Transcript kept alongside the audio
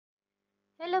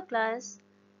Hello class,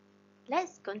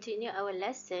 let's continue our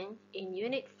lesson in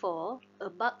Unit 4, A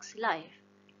Bug's Life.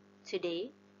 Today,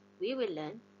 we will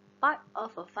learn part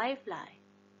of a firefly.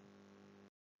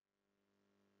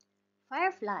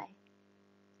 Firefly.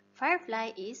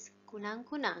 Firefly is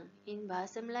kunang-kunang in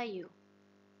Bahasa Melayu.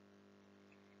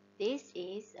 This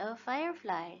is a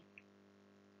firefly.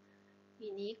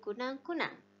 Ini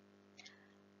kunang-kunang.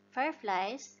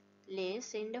 Fireflies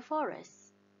lives in the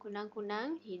forest.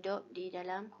 Kunang-kunang hidup di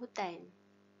dalam hutan.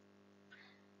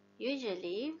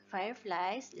 Usually,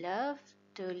 fireflies love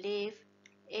to live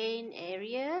in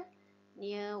area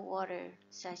near water,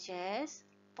 such as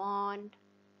pond,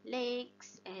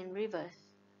 lakes, and rivers.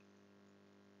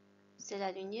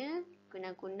 Selalunya,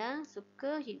 kunang-kunang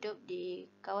suka hidup di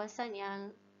kawasan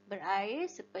yang berair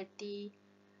seperti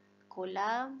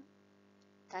kolam,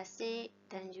 tasik,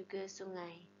 dan juga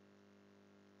sungai.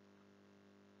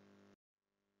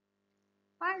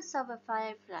 Parts of a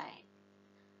firefly.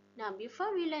 Now, before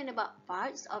we learn about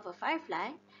parts of a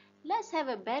firefly, let's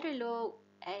have a better look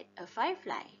at a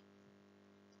firefly.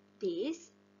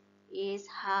 This is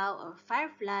how a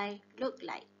firefly looks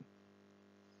like.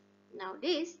 Now,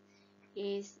 this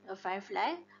is a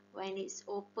firefly. When it's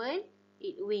open,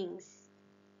 it wings.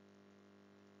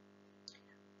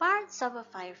 Parts of a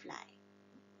firefly.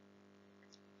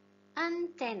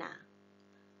 Antenna.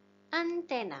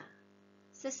 Antenna.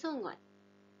 Sesungut.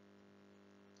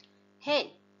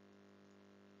 Head.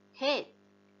 Head,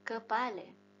 kepala.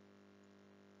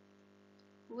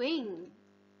 Wing,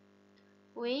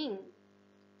 wing,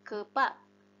 kepak.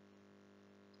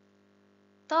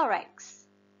 Thorax,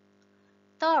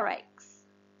 thorax.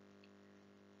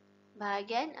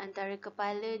 Bahagian antara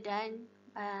kepala dan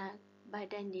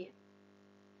badan dia.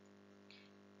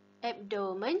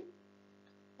 Abdomen,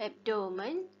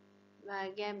 abdomen,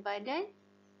 bahagian badan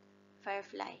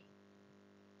firefly.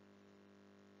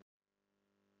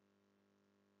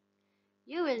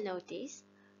 You will notice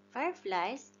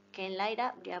fireflies can light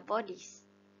up their bodies.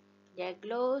 Their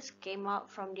glows came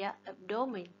out from their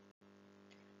abdomen.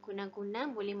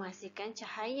 Kunang-kunang boleh menghasilkan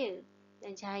cahaya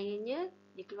dan cahayanya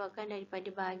dikeluarkan daripada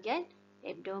bahagian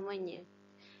abdomennya.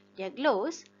 Their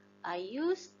glows are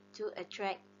used to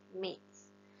attract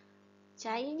mates.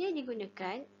 Cahayanya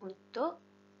digunakan untuk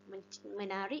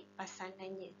menarik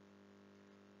pasangannya.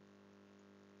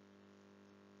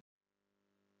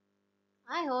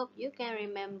 I hope you can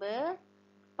remember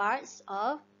parts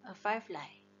of a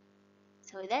firefly.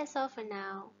 So that's all for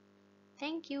now.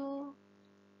 Thank you.